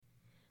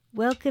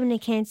Welcome to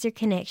Cancer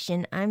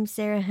Connection. I'm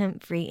Sarah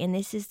Humphrey, and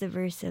this is the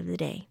verse of the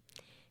day.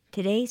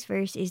 Today's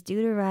verse is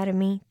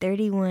Deuteronomy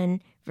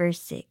 31, verse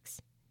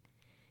 6.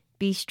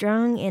 Be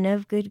strong and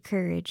of good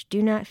courage.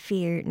 Do not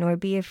fear, nor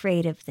be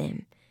afraid of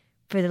them.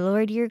 For the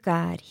Lord your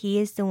God, He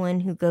is the one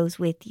who goes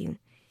with you.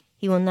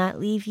 He will not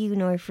leave you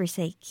nor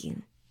forsake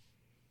you.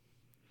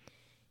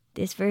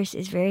 This verse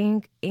is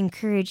very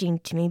encouraging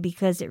to me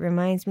because it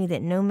reminds me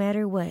that no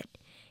matter what,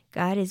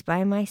 God is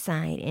by my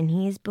side and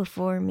He is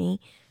before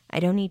me. I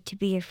don't need to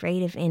be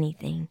afraid of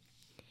anything.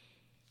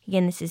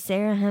 Again, this is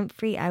Sarah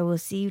Humphrey. I will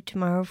see you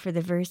tomorrow for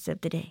the verse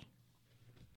of the day.